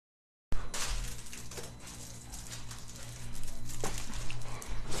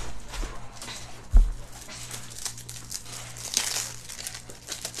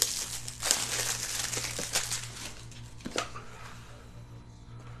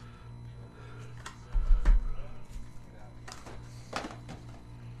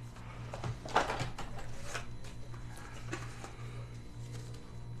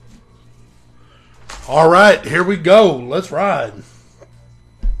All right, here we go. Let's ride.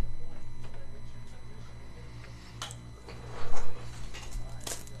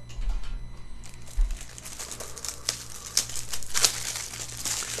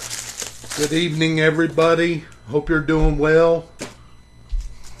 Good evening, everybody. Hope you're doing well.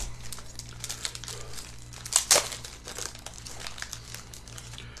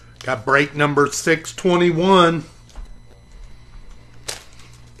 Got break number 621.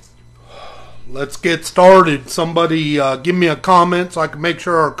 Let's get started. Somebody give me a comment so I can make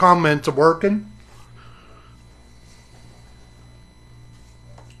sure our comments are working.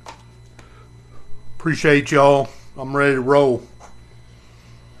 Appreciate y'all. I'm ready to roll.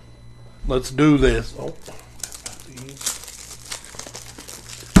 Let's do this. Oh.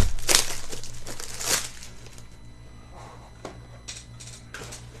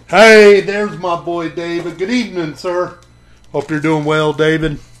 Hey, there's my boy David. Good evening, sir. Hope you're doing well,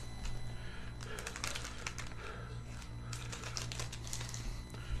 David.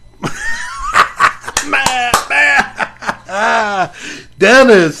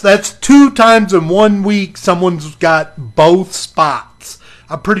 Dennis, that's 2 times in 1 week someone's got both spots.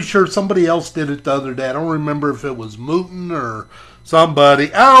 I'm pretty sure somebody else did it the other day. I don't remember if it was Mooten or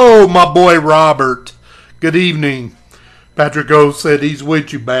somebody. Oh, my boy Robert. Good evening. Patrick O said he's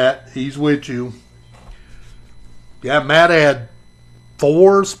with you, Bat. He's with you. Yeah, Matt had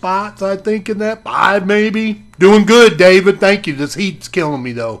 4 spots, I think, in that. 5, maybe. Doing good, David. Thank you. This heat's killing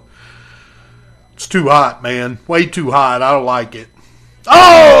me, though. It's too hot, man. Way too hot. I don't like it.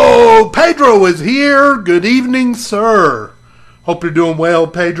 Oh, Pedro is here. Good evening, sir. Hope you're doing well,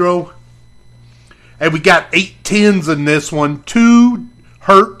 Pedro. And we got 8 10s in this one. 2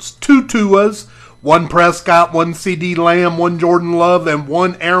 Hurts, 2 Tuas, 1 Prescott, 1 CD Lamb, 1 Jordan Love, and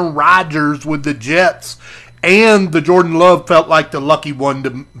 1 Aaron Rodgers with the Jets. And the Jordan Love felt like the lucky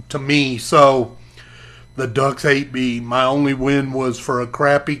one to me. So the Ducks hate me. My only win was for a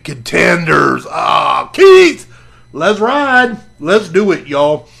crappy Contenders. Ah, Keith, let's ride. Let's do it,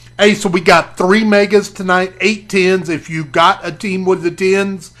 y'all. Hey, so we got 3 megas tonight, 8 10s. If you got a team with the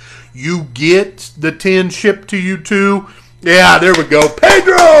 10s, you get the 10 shipped to you too. Yeah, there we go.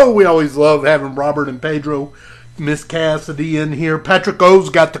 Pedro! We always love having Robert and Pedro. Miss Cassidy in here. Patrick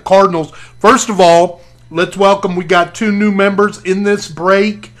O's got the Cardinals. First of all, let's welcome. We got 2 new members in this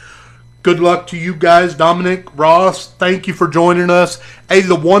break. Good luck to you guys. Dominic, Ross, thank you for joining us. Hey,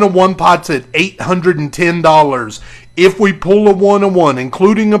 the 1-on-1 pot's at $810. If we pull a 1-on-1,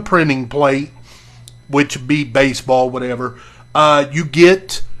 including a printing plate, which would be baseball, whatever, you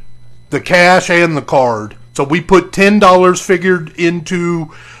get the cash and the card. So we put $10 figured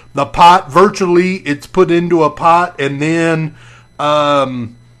into the pot. Virtually, it's put into a pot, and then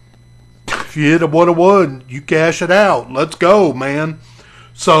if you hit a 1-on-1, you cash it out. Let's go, man.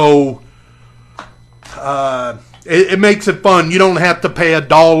 So it makes it fun. You don't have to pay $1,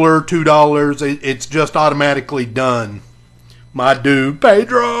 $2. It's just automatically done. My dude,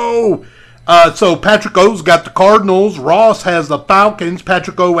 Pedro. So Patrick O's got the Cardinals. Ross has the Falcons.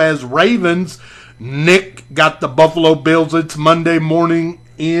 Patrick O has Ravens. Nick got the Buffalo Bills. It's Monday morning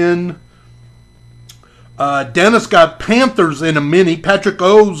in. Dennis got Panthers in a mini. Patrick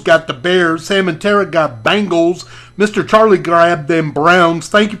O's got the Bears. Sam and Tara got Bengals. Mr. Charlie grabbed them Browns.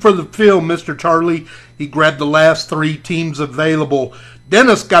 Thank you for the film, Mr. Charlie. He grabbed the last 3 teams available.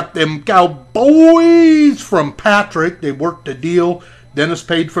 Dennis got them Cowboys from Patrick. They worked a deal. Dennis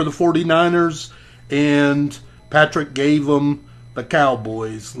paid for the 49ers, and Patrick gave them the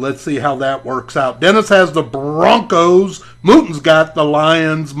Cowboys. Let's see how that works out. Dennis has the Broncos. Mooten's got the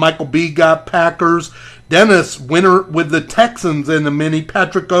Lions. Michael B got Packers. Dennis, winner with the Texans in the mini.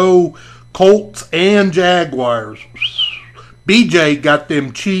 Patrick O, Colts and Jaguars. BJ got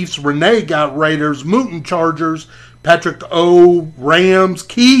them Chiefs. Renee got Raiders. Mooten Chargers. Patrick O, Rams.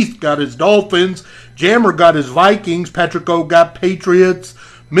 Keith got his Dolphins. Jammer got his Vikings. Patrick O got Patriots.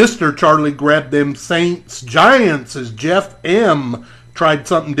 Mr. Charlie grabbed them Saints. Giants is Jeff M. Tried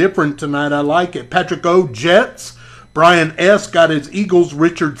something different tonight. I like it. Patrick O, Jets. Brian S. got his Eagles.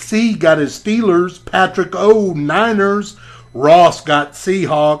 Richard C. got his Steelers. Patrick O, Niners. Ross got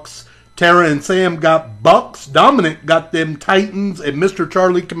Seahawks. Tara and Sam got Bucks. Dominic got them Titans. And Mr.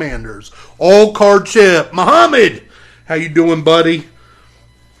 Charlie Commanders. All card chip. Muhammad, how you doing, buddy?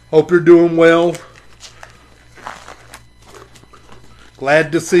 Hope you're doing well.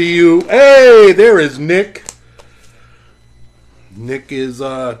 Glad to see you. Hey, there is Nick. Nick is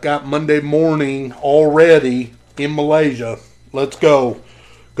got Monday morning already in Malaysia. Let's go.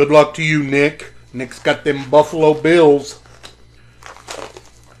 Good luck to you, Nick. Nick's got them Buffalo Bills.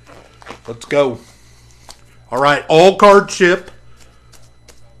 Let's go. All right, all card chip.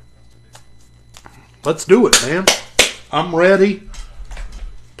 Let's do it, man. I'm ready.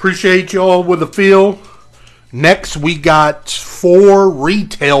 Appreciate y'all with a feel. Next, we got 4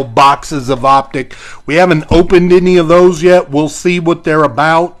 retail boxes of Optic. We haven't opened any of those yet. We'll see what they're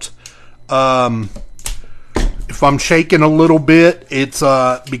about. If I'm shaking a little bit, it's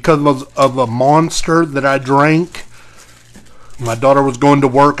because of a Monster that I drank. My daughter was going to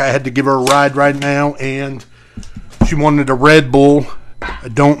work. I had to give her a ride right now, and she wanted a Red Bull. I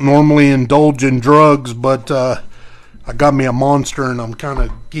don't normally indulge in drugs, but I got me a Monster, and I'm kind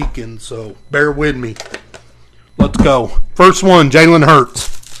of geeking, so bear with me. Let's go. First one, Jalen Hurts.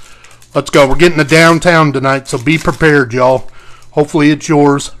 Let's go. We're getting to downtown tonight, so be prepared, y'all. Hopefully it's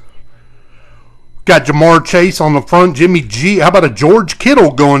yours. Got Jamar Chase on the front. Jimmy G. How about a George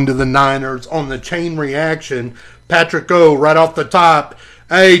Kittle going to the Niners on the chain reaction? Patrick O. right off the top.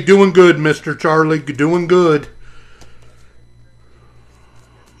 Hey, doing good, Mr. Charlie. Doing good.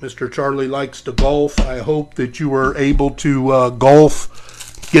 Mr. Charlie likes to golf. I hope that you were able to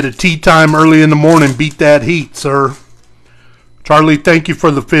golf. Get a tee time early in the morning. Beat that heat, sir. Charlie, thank you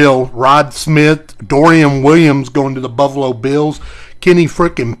for the fill. Rod Smith. Dorian Williams going to the Buffalo Bills. Kenny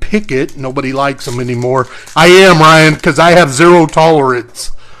frickin' Pickett. Nobody likes him anymore. I am, Ryan, because I have zero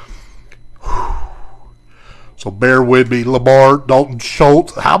tolerance. So bear with me. Lamar, Dalton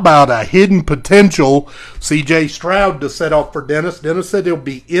Schultz. How about a hidden potential? C.J. Stroud to set off for Dennis. Dennis said he'll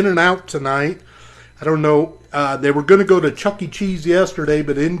be in and out tonight. I don't know. They were going to go to Chuck E. Cheese yesterday,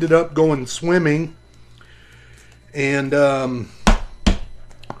 but ended up going swimming. And I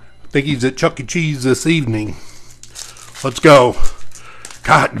think he's at Chuck E. Cheese this evening. Let's go.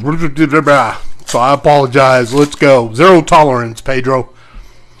 God, so I apologize. Let's go. Zero tolerance, Pedro.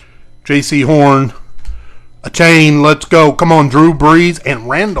 J.C. Horn. A chain. Let's go. Come on, Drew Brees and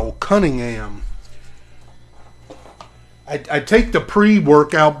Randall Cunningham. I take the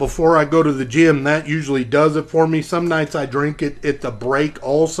pre-workout before I go to the gym. That usually does it for me. Some nights I drink it at the break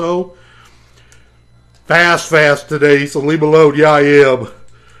also. Fast today, so leave a load. Yeah, I am.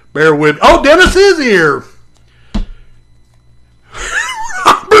 Bear with me. Oh, Dennis is here.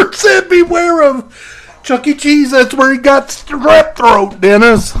 Robert said beware of Chuck E. Cheese. That's where he got strep throat,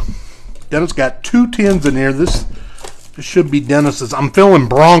 Dennis. Dennis got 2 10s in here. This should be Dennis's. I'm feeling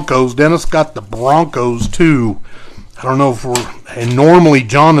Broncos. Dennis got the Broncos, too. I don't know if and normally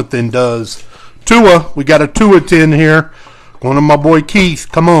Jonathan does. Tua, we got a Tua 10 here. Going to my boy Keith.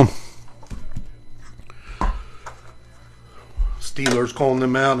 Come on. Steelers calling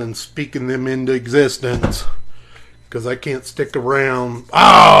them out and speaking them into existence. Because I can't stick around.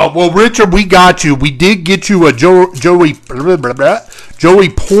 Oh, well, Richard, we got you. We did get you a Joey Porter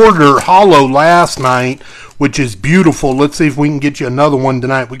hollow last night, which is beautiful. Let's see if we can get you another one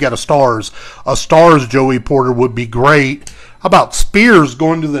tonight. We got a Stars. A Stars Joey Porter would be great. How about Spears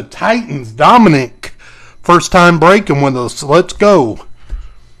going to the Titans? Dominic, first time breaking with us. Let's go.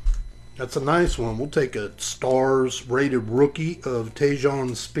 That's a nice one. We'll take a Stars rated rookie of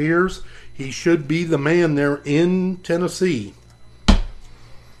Tejon Spears. He should be the man there in Tennessee.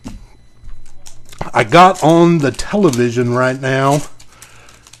 I got on the television right now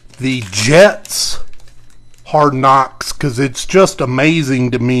the Jets Hard Knocks because it's just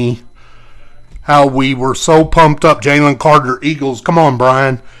amazing to me how we were so pumped up. Jalen Carter, Eagles. Come on,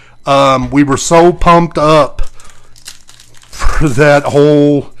 Brian. We were so pumped up for that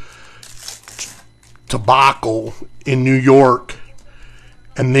whole debacle in New York.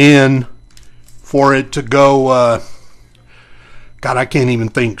 And then for it to go, God, I can't even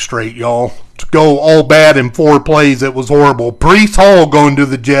think straight, y'all. To go all bad in 4 plays, it was horrible. Brees Hall going to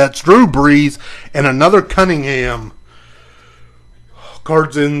the Jets, Drew Brees, and another Cunningham.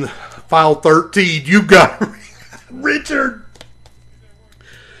 Cards in file 13. You got Richard.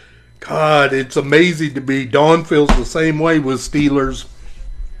 God, it's amazing to me. Dawn feels the same way with Steelers.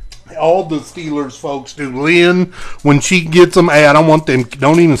 All the Steelers folks do. Lynn, when she gets them, hey, I don't want them.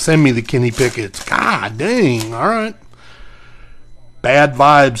 Don't even send me the Kenny Pickett's. God dang. All right. Bad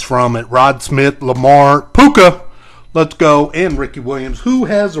vibes from it. Rod Smith, Lamar, Puka. Let's go. And Ricky Williams. Who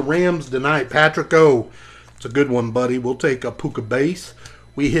has the Rams tonight? Patrick O. It's a good one, buddy. We'll take a Puka base.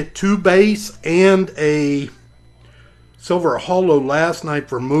 We hit 2 base and a silver hollow last night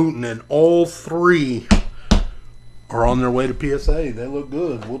for Mooton, and all 3 are on their way to PSA. They look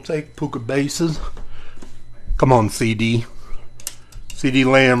good. We'll take Puka bases. Come on, CD. CD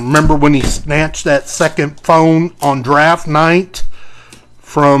Lamb. Remember when he snatched that second phone on draft night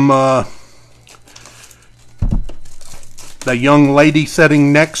from the young lady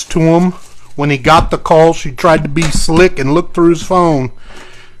sitting next to him? When he got the call, she tried to be slick and look through his phone.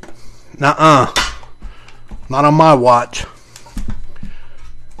 Nuh-uh. Not on my watch.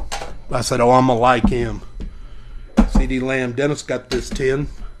 I said, oh, I'm going to like him. CD Lamb. Dennis got this 10.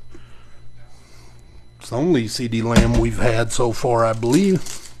 It's the only CD Lamb we've had so far, I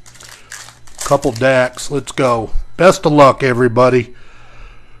believe. Couple Dacks. Let's go. Best of luck, everybody.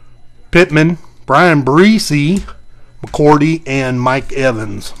 Pittman, Brian Breesy, McCourty, and Mike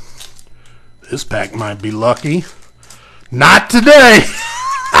Evans. This pack might be lucky. Not today.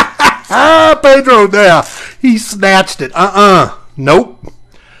 Pedro there. He snatched it. Nope.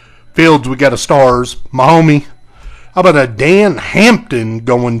 Fields, we got a Stars. Mahomie. How about a Dan Hampton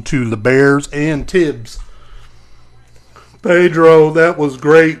going to the Bears and Tibbs? Pedro, that was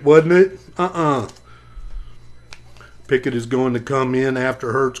great, wasn't it? Pickett is going to come in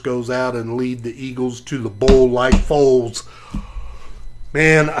after Hurts goes out and lead the Eagles to the bowl like Foles.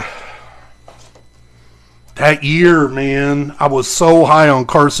 Man, that year, man, I was so high on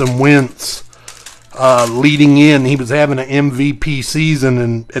Carson Wentz leading in. He was having an MVP season,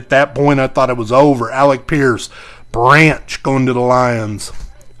 and at that point I thought it was over. Alec Pierce, Branch going to the Lions.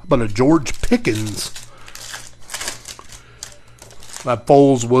 How about a George Pickens? That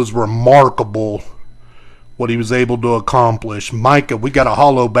Foles was remarkable what he was able to accomplish. Micah, we got a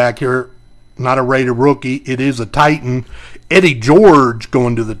hollow back here. Not a rated rookie. It is a Titan. Eddie George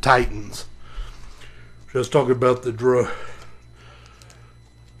going to the Titans. Just talking about the drug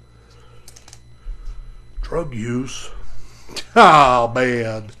use. Oh,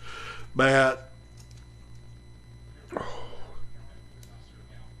 bad. Bad.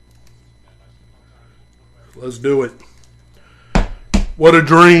 Let's do it. What a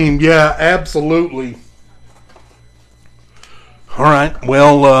dream. Yeah, absolutely. All right.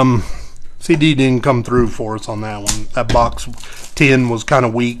 Well, CD didn't come through for us on that one. That box 10 was kind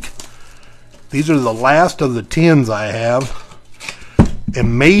of weak. These are the last of the 10s I have.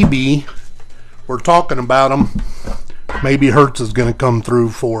 And maybe, we're talking about them, maybe Hurts is going to come through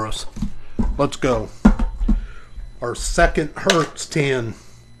for us. Let's go. Our second Hurts 10.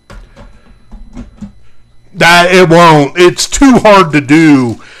 It won't. It's too hard to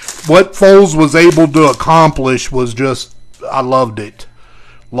do. What Foles was able to accomplish was just, I loved it.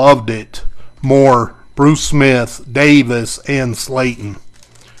 Loved it. More. Bruce Smith, Davis, and Slayton.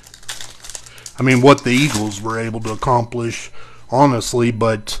 I mean, what the Eagles were able to accomplish, honestly,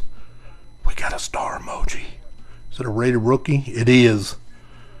 but we got a star emoji. Is it a rated rookie? It is.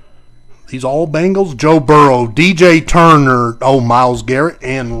 These all Bengals. Joe Burrow, DJ Turner, Myles Garrett,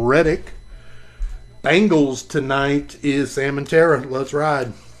 and Reddick. Bengals tonight is Sam and Tara. Let's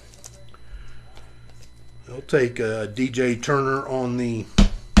ride. I'll take DJ Turner on the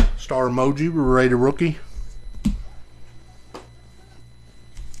star emoji. We're rated rookie.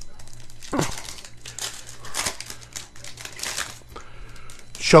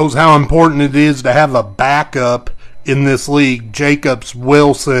 Shows how important it is to have a backup in this league. Jacobs,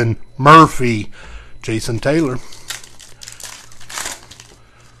 Wilson, Murphy, Jason Taylor.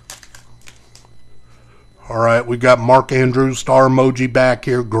 All right, we got Mark Andrews, star emoji back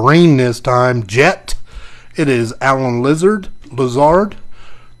here. Green this time. Jet. It is Alan Lazard,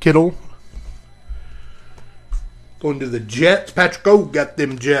 Kittle. Going to the Jets. Patrick O got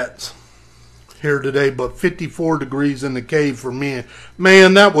them Jets here today, but 54 degrees in the cave for me.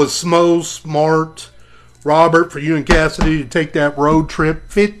 Man, that was smart. Robert, for you and Cassidy to take that road trip.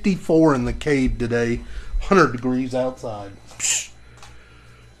 54 in the cave today. 100 degrees outside. Psh.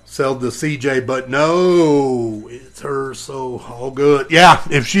 Sell the CJ, but no, it's her, so all good. Yeah,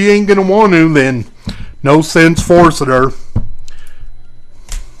 if she ain't going to want to, then no sense forcing her.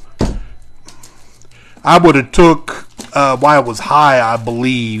 I would have took, while it was high, I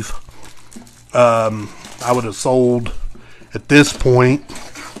believe, I would have sold at this point.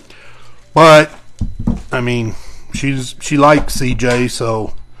 But, I mean, she likes CJ,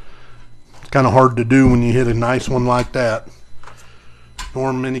 so it's kind of hard to do when you hit a nice one like that.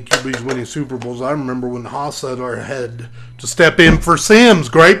 Norm many QBs winning Super Bowls. I remember when Hostetler had to step in for Sims.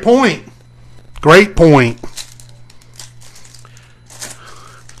 Great point. Great point.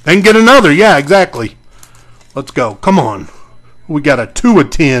 Then get another. Yeah, exactly. Let's go. Come on. We got a 2 of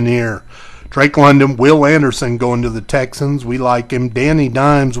 10 here. Drake London, Will Anderson going to the Texans. We like him. Danny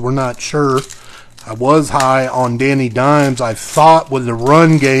Dimes, we're not sure. I was high on Danny Dimes. I thought with the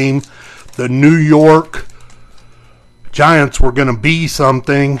run game, the New York Giants were going to be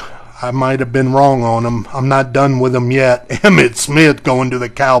something. I might have been wrong on them. I'm not done with them yet. Emmitt Smith going to the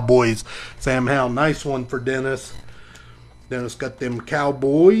Cowboys. Sam Howell, nice one for Dennis. Dennis got them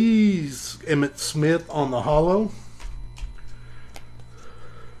Cowboys. Emmitt Smith on the hollow.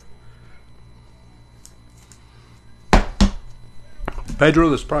 Pedro,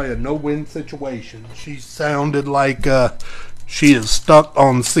 this is probably a no-win situation. She sounded like She is stuck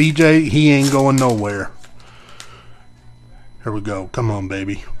on CJ. He ain't going nowhere. Here we go. Come on,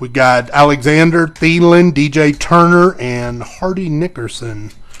 baby. We got Alexander, Thielen, DJ Turner, and Hardy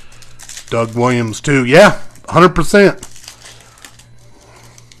Nickerson. Doug Williams, too. Yeah, 100%.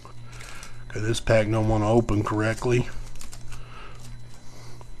 Okay, this pack don't want to open correctly.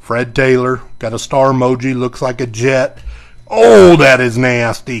 Fred Taylor. Got a star emoji. Looks like a jet. Oh, that is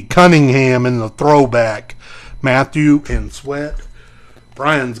nasty. Cunningham in the throwback. Matthew and Sweat.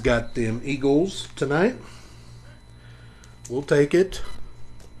 Brian's got them Eagles tonight. We'll take it.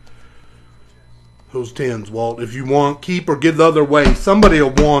 Those 10s, Walt. If you want, keep or give the other way. Somebody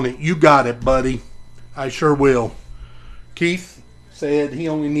will want it. You got it, buddy. I sure will. Keith said he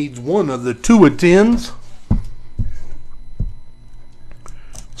only needs one of the 2 of 10s.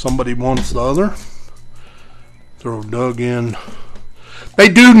 Somebody wants the other. Throw Doug in. They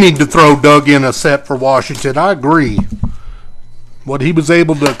do need to throw Doug in a set for Washington. I agree. What he was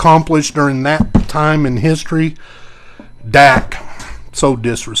able to accomplish during that time in history. Dak, so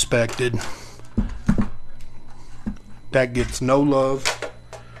disrespected. Dak gets no love.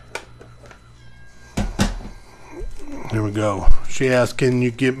 Here we go. She asked, can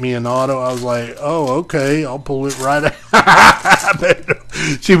you get me an auto? I was like, oh, okay. I'll pull it right out.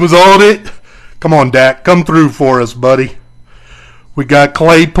 She was on it. Come on, Dak. Come through for us, buddy. We got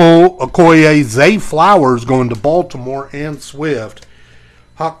Claypool, Okoye, Zay Flowers going to Baltimore, and Swift.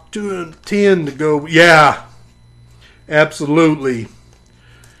 Hawk 2 and 10 to go. Yeah, absolutely.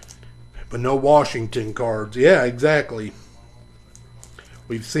 But no Washington cards. Yeah, exactly.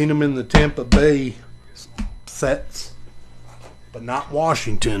 We've seen them in the Tampa Bay sets, but not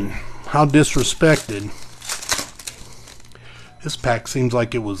Washington. How disrespected. This pack seems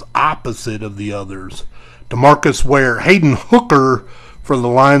like it was opposite of the others. DeMarcus Ware, Hayden Hooker for the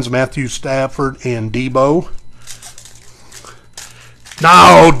Lions, Matthew Stafford, and Debo.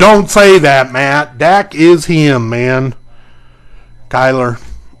 No, don't say that, Matt. Dak is him, man. Kyler,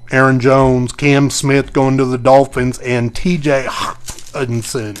 Aaron Jones, Cam Smith going to the Dolphins, and TJ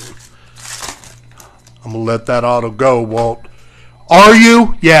Hawkinson. I'm going to let that auto go, Walt. Are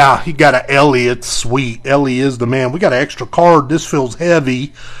you? Yeah, he got an Elliott. Sweet. Ellie is the man. We got an extra card. This feels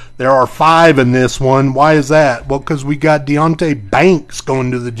heavy. There are 5 in this one. Why is that? Well, because we got Deonte Banks going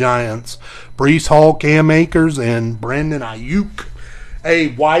to the Giants. Breece Hall, Cam Akers, and Brandon Ayuk. A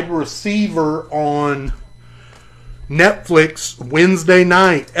wide receiver on Netflix Wednesday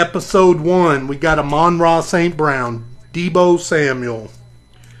night, episode 1. We got Amon-Ra St. Brown, Debo Samuel,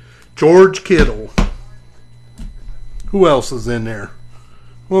 George Kittle. Who else is in there?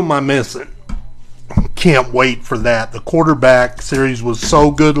 What am I missing? Can't wait for that. The quarterback series was so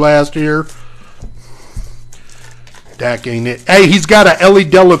good last year. Dak ain't it. Hey, he's got a Ellie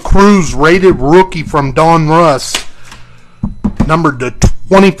Dela Cruz rated rookie from Don Russ. Numbered to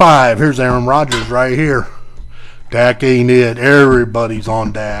 25. Here's Aaron Rodgers right here. Dak ain't it. Everybody's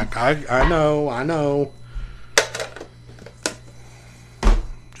on Dak. I know.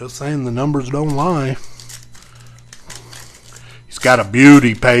 Just saying the numbers don't lie. He's got a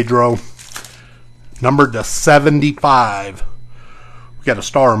beauty, Pedro. Numbered to 75. We got a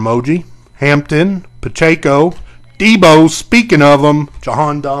star emoji. Hampton, Pacheco, Debo, speaking of them,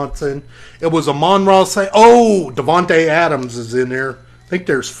 Jahan Dotson. It was Amon-Ra St. Oh, Devontae Adams is in there. I think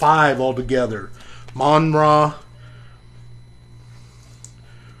there's 5 altogether. Amon-Ra.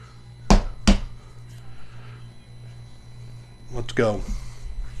 Let's go.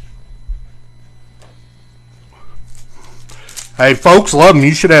 Hey, folks, love them.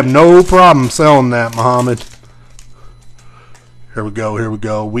 You should have no problem selling that, Muhammad. Here we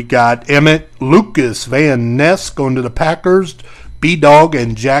go. We got Emmett, Lucas Van Ness going to the Packers, B-Dog,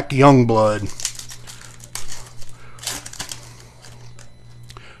 and Jack Youngblood.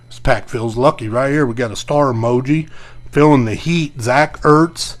 This pack feels lucky right here. We got a star emoji. Feeling the heat. Zach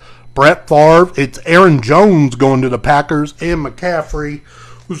Ertz, Brett Favre. It's Aaron Jones going to the Packers, and McCaffrey,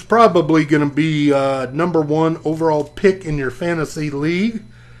 who's probably going to be number 1 overall pick in your fantasy league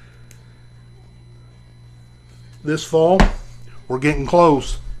this fall. We're getting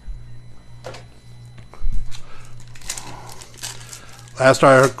close. Last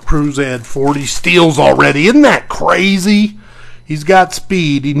I heard, Cruz had 40 steals already. Isn't that crazy? He's got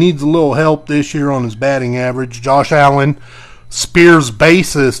speed. He needs a little help this year on his batting average. Josh Allen, Spears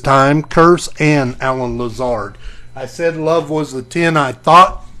base this time, Curse, and Alan Lazard. I said Love was the 10 I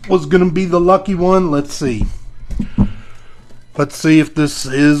thought was going to be the lucky one. Let's see. Let's see if this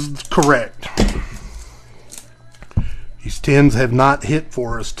is correct. These 10s have not hit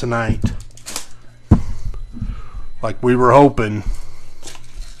for us tonight, like we were hoping.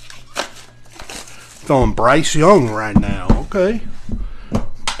 Throwing Bryce Young right now. Okay.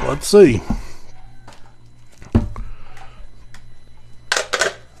 Let's see.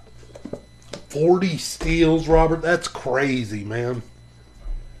 $40 steals, Robert. That's crazy, man.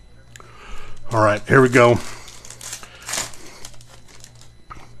 All right, here we go.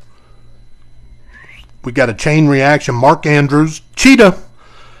 We got a chain reaction. Mark Andrews. Cheetah.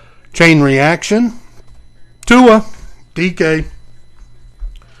 Chain reaction. Tua. DK.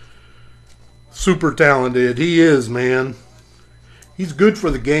 Super talented. He is, man. He's good for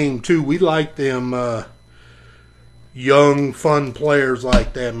the game, too. We like them young, fun players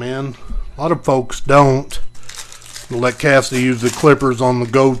like that, man. A lot of folks don't. We'll let Cassidy use the clippers on the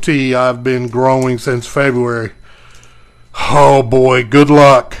goatee. I've been growing since February. Oh, boy. Good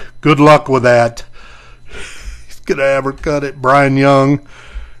luck. Good luck with that. He's going to ever cut it. Brian Young.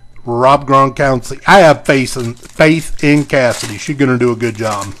 Rob Gronkowski. I have faith in Cassidy. She's going to do a good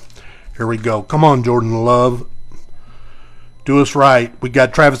job. Here we go. Come on, Jordan Love. Do us right. We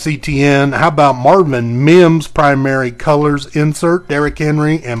got Travis Etienne. How about Marvin Mims, primary colors insert, Derrick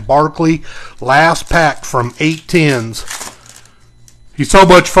Henry, and Barkley. Last pack from 810s. He's so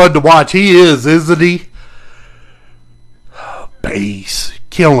much fun to watch. He is, isn't he? Base.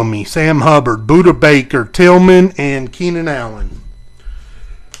 Killing me. Sam Hubbard, Buda Baker, Tillman, and Keenan Allen.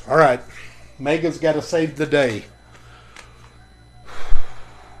 All right. Mega's got to save the day.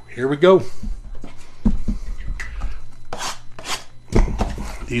 Here we go.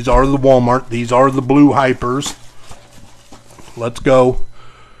 These are the Walmart. These are the blue hypers. Let's go.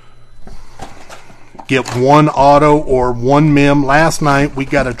 Get one auto or one mem. Last night we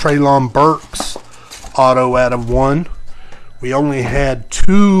got a Treylon Burks auto out of one. We only had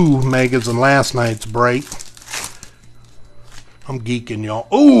 2 megas in last night's break. I'm geeking, y'all.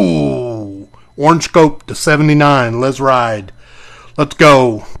 Ooh! Orange Scope to 79. Let's ride. Let's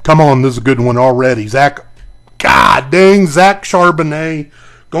go. Come on, this is a good one already. Zach. God dang, Zach Charbonnet.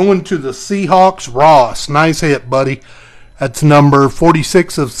 Going to the Seahawks. Ross. Nice hit, buddy. That's number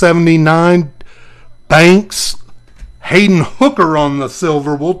 46 of 79. Banks. Hayden Hooker on the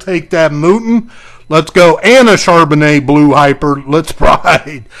silver. We'll take that, Mooten. Let's go. And a Charbonnet blue hyper. Let's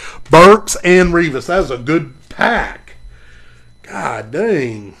ride. Burks and Revis. That was a good pack. God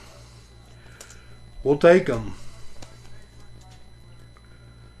dang. We'll take them.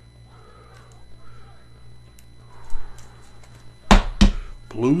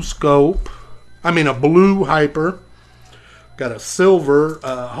 Blue scope. I mean a blue hyper. Got a silver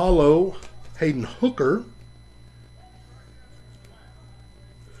hollow Hayden Hooker.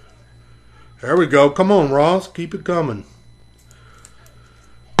 There we go. Come on, Ross. Keep it coming.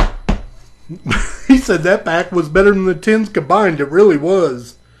 He said that pack was better than the 10s combined. It really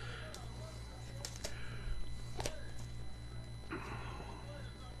was.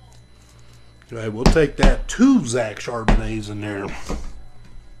 Okay, we'll take that. 2 Zach Charbonnets in there.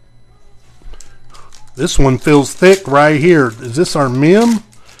 This one feels thick right here. Is this our mem?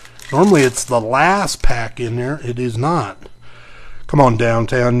 Normally it's the last pack in there. It is not. Come on,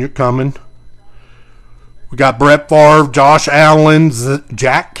 Downtown. You're coming. We got Brett Favre, Josh Allen,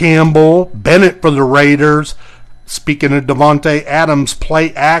 Jack Campbell, Bennett for the Raiders. Speaking of Devontae Adams,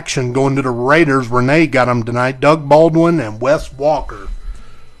 play action going to the Raiders. Renee got him tonight. Doug Baldwin and Wes Walker.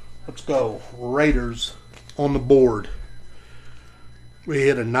 Let's go. Raiders on the board. We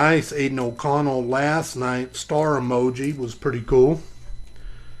hit a nice Aiden O'Connell last night. Star emoji was pretty cool.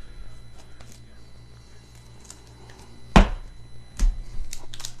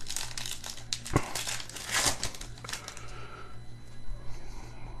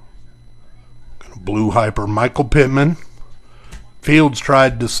 Blue hyper, Michael Pittman. Fields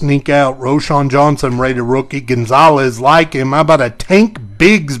tried to sneak out. Roshan Johnson, rated rookie. Gonzalez like him. How about a Tank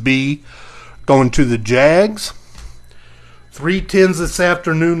Bigsby going to the Jags? 3 10s this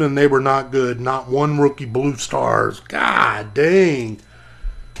afternoon, and they were not good. Not one rookie blue stars. God dang.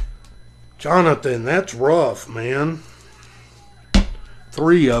 Jonathan, that's rough, man.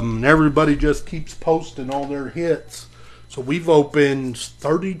 3 of them, and everybody just keeps posting all their hits. So we've opened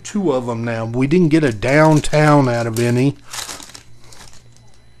 32 of them now. We didn't get a downtown out of any.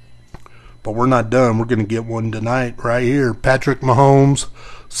 But we're not done. We're going to get one tonight right here. Patrick Mahomes,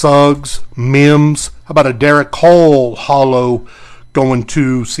 Suggs, Mims. How about a Derek Hall hollow going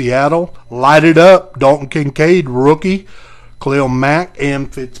to Seattle? Light it up. Dalton Kincaid, rookie. Khalil Mack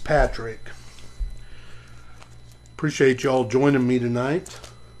and Fitzpatrick. Appreciate y'all joining me tonight.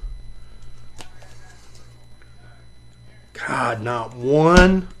 God, not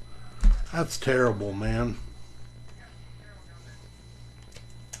one. That's terrible, man.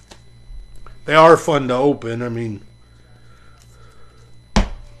 They are fun to open. I mean,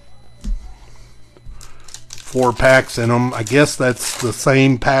 4 packs in them. I guess that's the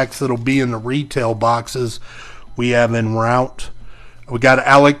same packs that'll be in the retail boxes we have en route. We got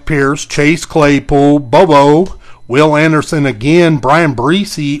Alec Pierce, Chase Claypool, Bobo, Will Anderson again, Brian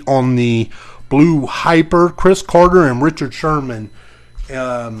Breesy on the blue hyper, Chris Carter, and Richard Sherman.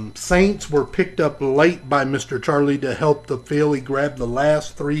 Saints were picked up late by Mr. Charlie to help the fill. He grabbed the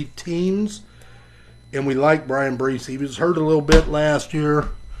last 3 teams, and we like Brian Breesy. He was hurt a little bit last year.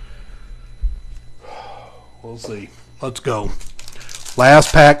 We'll see. Let's go.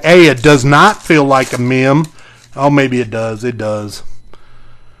 Last pack. Hey, it does not feel like a mem. Oh, maybe it does. It does.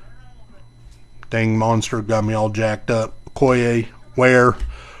 Dang monster got me all jacked up. Koye, Ware,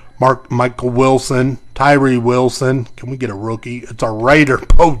 Michael Wilson, Tyree Wilson. Can we get a rookie? It's a Raider,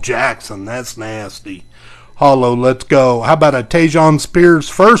 Bo Jackson. That's nasty. Hollow, let's go. How about a Tajon Spears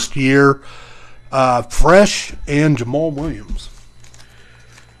first year? Fresh and Jamal Williams.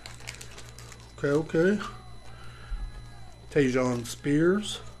 Okay. Tajon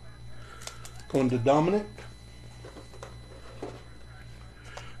Spears. Going to Dominic.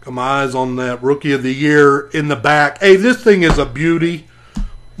 Got my eyes on that Rookie of the Year in the back. Hey, this thing is a beauty.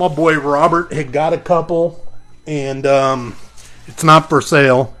 My boy Robert had got a couple, and it's not for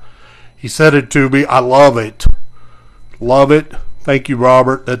sale. He said it to me. I love it. Love it. Thank you,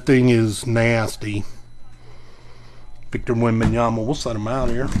 Robert. That thing is nasty. Victor Wembanyama. We'll set him out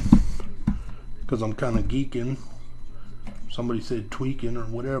here because I'm kind of geeking. Somebody said tweaking or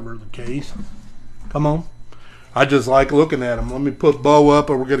whatever the case. Come on. I just like looking at him. Let me put Bo up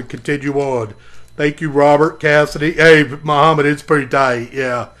or we're going to continue on. Thank you, Robert Cassidy. Hey, Muhammad, it's pretty tight.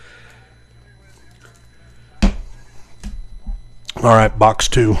 Yeah. All right, box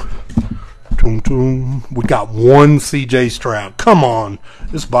 2. We got 1 CJ Stroud. Come on.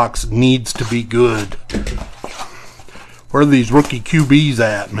 This box needs to be good. Where are these rookie QBs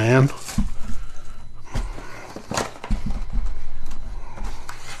at, man?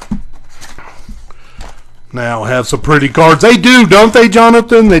 Now have some pretty cards. They do, don't they,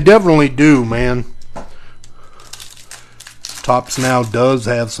 Jonathan? They definitely do, man. Topps now does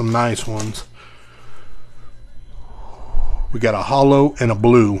have some nice ones. We got a hollow and a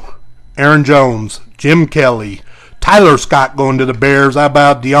blue. Aaron Jones, Jim Kelly, Tyler Scott going to the Bears. How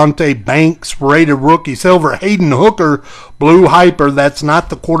about Deontay Banks, rated rookie silver, Hayden Hooker, blue hyper. That's not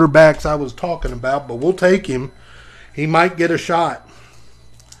the quarterbacks I was talking about, but we'll take him. He might get a shot.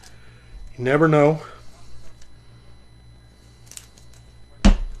 You never know.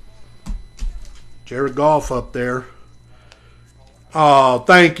 Jared Goff up there. Oh,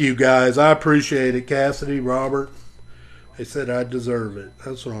 thank you, guys. I appreciate it. Cassidy, Robert. They said I deserve it.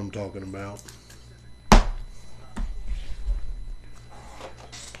 That's what I'm talking about.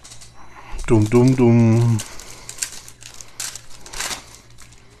 Doom, doom, doom.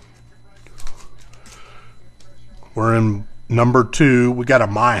 We're in number 2. We got a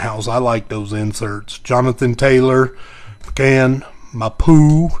My House. I like those inserts. Jonathan Taylor, McCann,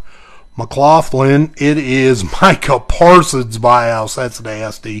 Mapu, McLaughlin. It is Micah Parsons' buyout. That's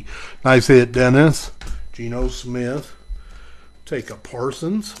nasty. Nice hit, Dennis. Geno Smith. Take a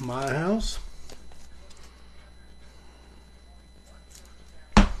Parsons, My House.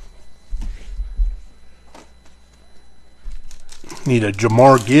 Need a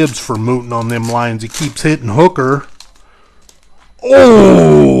Jamar Gibbs for mooting on them lines. He keeps hitting Hooker.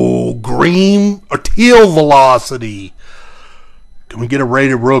 Oh, green or teal velocity. Can we get a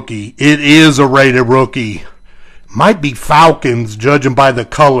rated rookie? It is a rated rookie. Might be Falcons, judging by the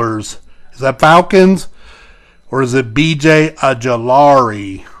colors. Is that Falcons? Or is it BJ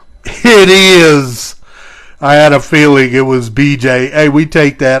Ajalari? It is. I had a feeling it was BJ. Hey, we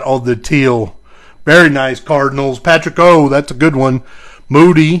take that on the teal. Very nice, Cardinals. Patrick O, that's a good one.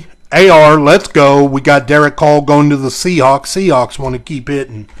 Moody, AR, let's go. We got Derek Hall going to the Seahawks. Seahawks want to keep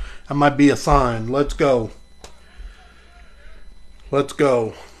hitting. That might be a sign. Let's go. Let's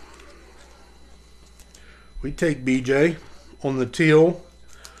go. We take BJ on the teal.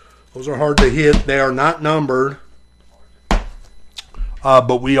 Those are hard to hit. They are not numbered.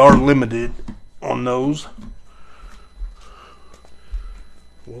 But we are limited on those.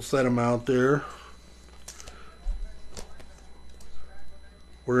 We'll set them out there.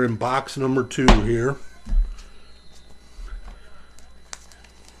 We're in box number 2 here.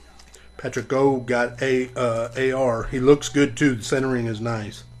 Patrick O got AR. He looks good too. The centering is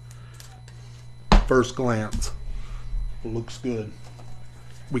nice. First glance. Looks good.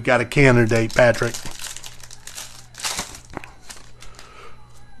 We got a candidate, Patrick.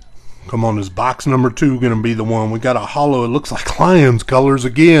 Come on, is box number 2 going to be the one? We got a hollow. It looks like Lions colors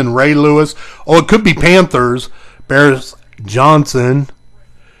again. Ray Lewis. Oh, it could be Panthers. Barris Johnson.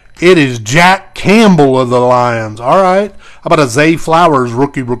 It is Jack Campbell of the Lions. All right. How about a Zay Flowers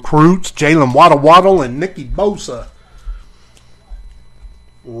rookie recruits? Jalen Waddle and Nicky Bosa.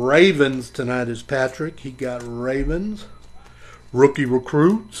 Ravens tonight is Patrick. He got Ravens. Rookie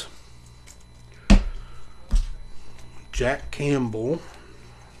recruits. Jack Campbell.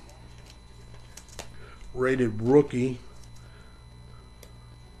 Rated rookie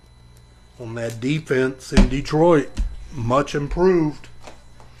on that defense in Detroit. Much improved.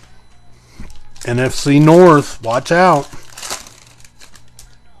 NFC North. Watch out.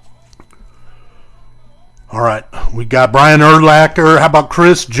 All right, we got Brian Urlacher. How about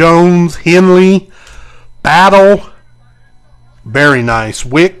Chris Jones, Henley, Battle? Very nice.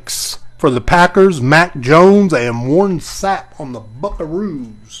 Wicks for the Packers, Mac Jones, and Warren Sapp on the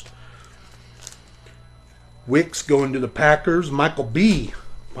Buckaroos. Wicks going to the Packers. Michael B.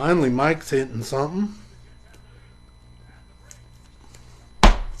 Finally, Mike's hitting something.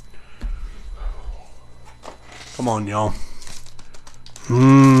 Come on, y'all.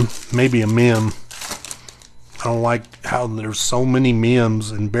 Maybe a mem. I don't like how there's so many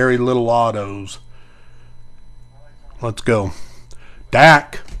memes and very little autos. Let's go.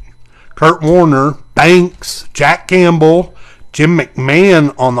 Dak, Kurt Warner, Banks, Jack Campbell, Jim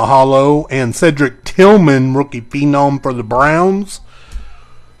McMahon on the holo, and Cedric Tillman, rookie phenom for the Browns.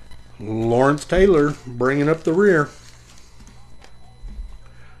 Lawrence Taylor bringing up the rear.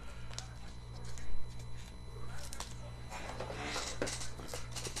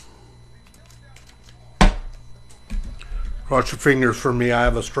 Cross your fingers for me. I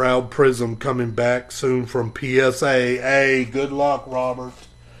have a Stroud Prism coming back soon from PSA. Hey, good luck, Robert.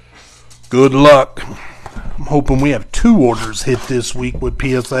 Good luck. I'm hoping we have 2 orders hit this week with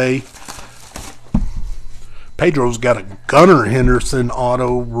PSA. Pedro's got a Gunnar Henderson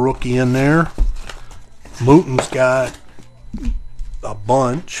auto rookie in there. Luton's got a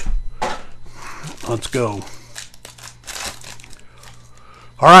bunch. Let's go.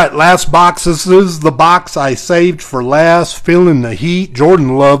 All right, last box. This is the box I saved for last. Feeling the heat.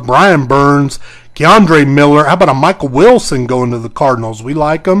 Jordan Love, Brian Burns, Keandre Miller. How about a Michael Wilson going to the Cardinals? We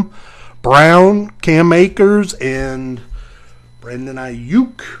like him. Brown, Cam Akers, and Brandon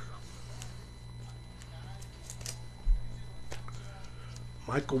Ayuk.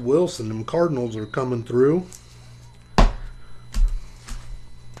 Michael Wilson. Them Cardinals are coming through as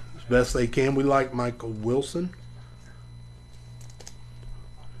best they can. We like Michael Wilson.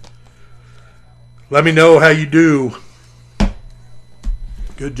 Let me know how you do.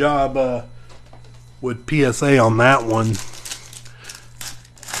 Good job with PSA on that one.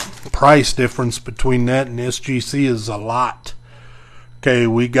 Price difference between that and SGC is a lot. Okay,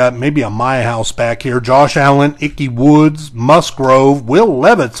 we got maybe a My House back here. Josh Allen, Icky Woods, Musgrove, Will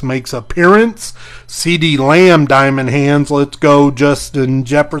Levis makes appearance. CD Lamb, Diamond Hands. Let's go. Justin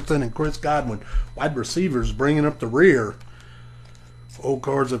Jefferson and Chris Godwin. Wide receivers bringing up the rear. Old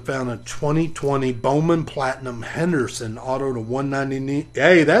Cards have found a 2020 Bowman Platinum Henderson auto to 199.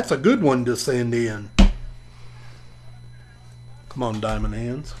 Hey, that's a good one to send in. Come on, Diamond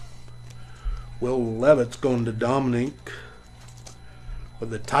Hands. Will Levitt's going to Dominic with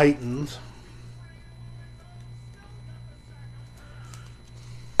the Titans.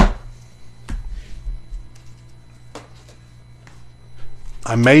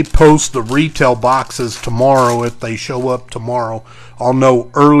 I may post the retail boxes tomorrow if they show up tomorrow. I'll know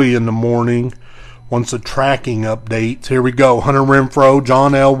early in the morning once the tracking updates. Here we go. Hunter Renfrow,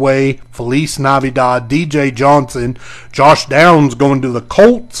 John Elway, Felice Navidad, DJ Johnson, Josh Downs going to the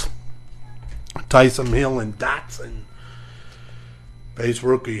Colts, Tyson Hill and Dotson. Base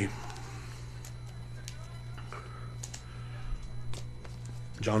rookie.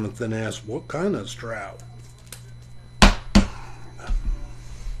 Jonathan asked, what kind of Stroud?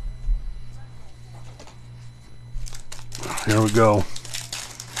 Here we go.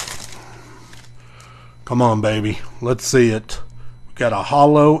 Come on, baby. Let's see it. We got a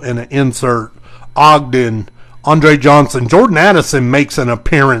holo and an insert. Ogden, Andre Johnson, Jordan Addison makes an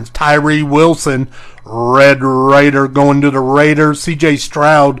appearance. Tyree Wilson, Red Raider going to the Raiders. CJ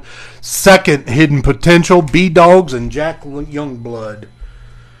Stroud, second hidden potential. B-Dogs and Jack Youngblood.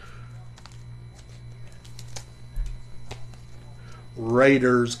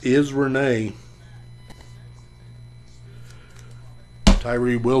 Raiders is Renee.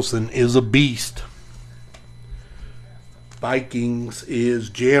 Tyree Wilson is a beast. Vikings is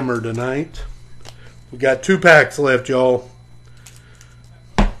Jammer tonight. We got 2 packs left, y'all.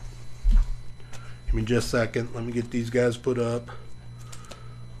 Give me just a second. Let me get these guys put up.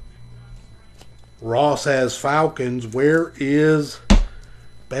 Ross has Falcons. Where is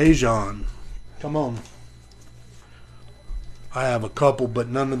Bejan? Come on. I have a couple, but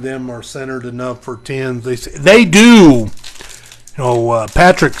none of them are centered enough for 10s. They do.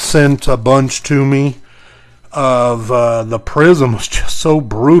 Patrick sent a bunch to me of the Prism. Was just so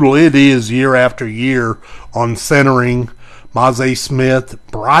brutal. It is year after year on centering. Maze Smith,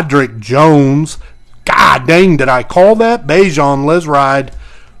 Broderick Jones. God dang, did I call that? Bejan, let's ride.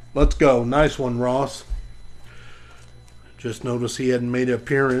 Let's go. Nice one, Ross. Just noticed he hadn't made an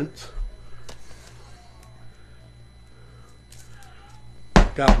appearance.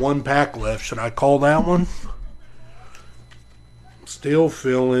 Got one pack left. Should I call that one? Still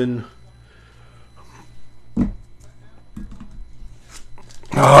feeling.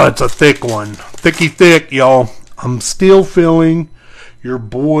 Oh, it's a thick one. Thicky thick, y'all. I'm still feeling your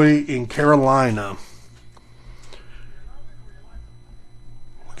boy in Carolina.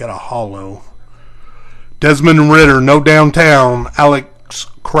 We got a hollow. Desmond Ritter, no downtown. Alex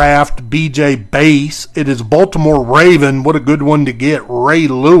Kraft, BJ Base. It is Baltimore Raven. What a good one to get. Ray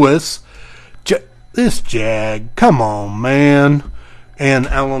Lewis. This Jag. Come on, man. And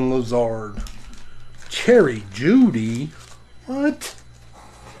Alan Lazard. Cherry Judy. What?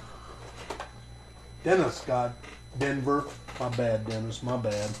 Dennis got Denver. My bad, Dennis. My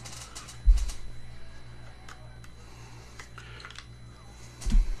bad.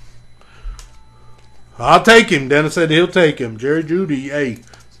 I'll take him. Dennis said he'll take him. Jerry Judy. Hey,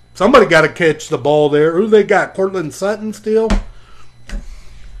 somebody got to catch the ball there. Who they got? Cortland Sutton still?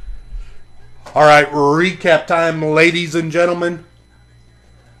 All right, recap time, ladies and gentlemen.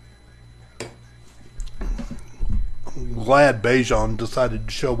 I'm glad Bejan decided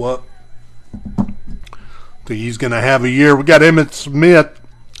to show up. Think he's going to have a year. We got Emmitt Smith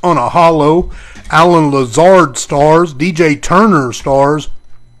on a hollow. Alan Lazard stars. DJ Turner stars.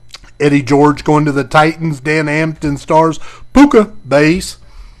 Eddie George going to the Titans. Dan Hampton stars. Puka base.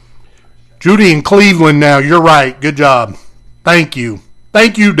 Judy in Cleveland now. You're right. Good job. Thank you.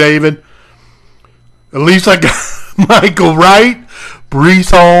 Thank you, David. At least I got Michael Wright.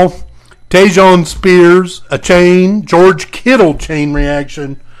 Brees Hall. Tejon Spears. A chain. George Kittle chain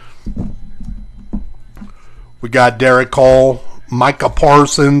reaction. We got Derek Hall. Micah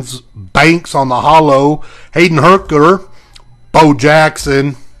Parsons. Banks on the hollow. Hayden Hurker. Bo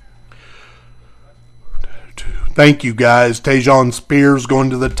Jackson. Thank you, guys. Tejon Spears going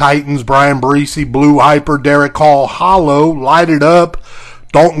to the Titans. Brian Breesy, Blue Hyper. Derek Hall, hollow. Light it up.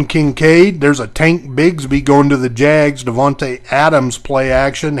 Dalton Kincaid. There's a Tank Bigsby going to the Jags. Devontae Adams play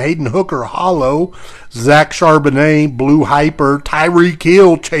action. Hayden Hooker, hollow. Zach Charbonnet, Blue Hyper. Tyreek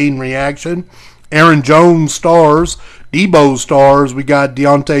Hill, chain reaction. Aaron Jones, stars. Debo, stars. We got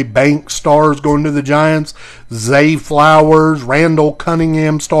Deontay Banks, stars going to the Giants. Zay Flowers. Randall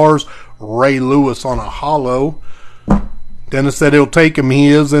Cunningham, stars. Ray Lewis on a hollow. Dennis said he'll take him. He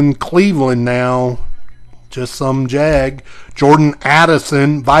is in Cleveland now. Just some Jag. Jordan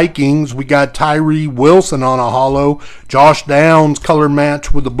Addison, Vikings. We got Tyree Wilson on a hollow. Josh Downs, color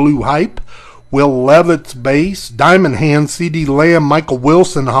match with the Blue Hype. Will Levitt's base. Diamond Hand, CD Lamb, Michael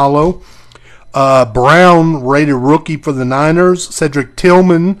Wilson hollow. Brown, rated rookie for the Niners. Cedric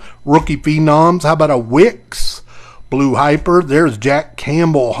Tillman, rookie phenoms. How about a Wicks? Blue Hyper. There's Jack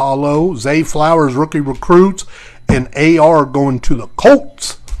Campbell hollow. Zay Flowers, rookie recruits. And AR going to the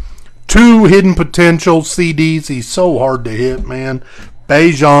Colts. 2 hidden potential CDs. He's so hard to hit, man.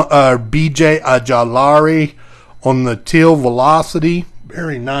 BJ Jalari on the Teal Velocity.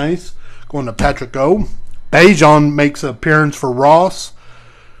 Very nice. Going to Patrick O. Bejan makes an appearance for Ross.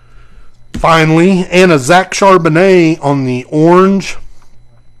 Finally. And a Zach Charbonnet on the orange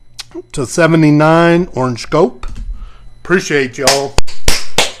to 79. Orange scope. Appreciate y'all.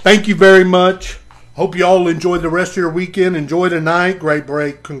 Thank you very much. Hope you all enjoy the rest of your weekend. Enjoy tonight. Great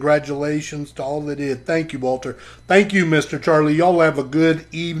break. Congratulations to all that did. Thank you, Walter. Thank you, Mr. Charlie. Y'all have a good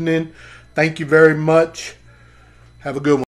evening. Thank you very much. Have a good one.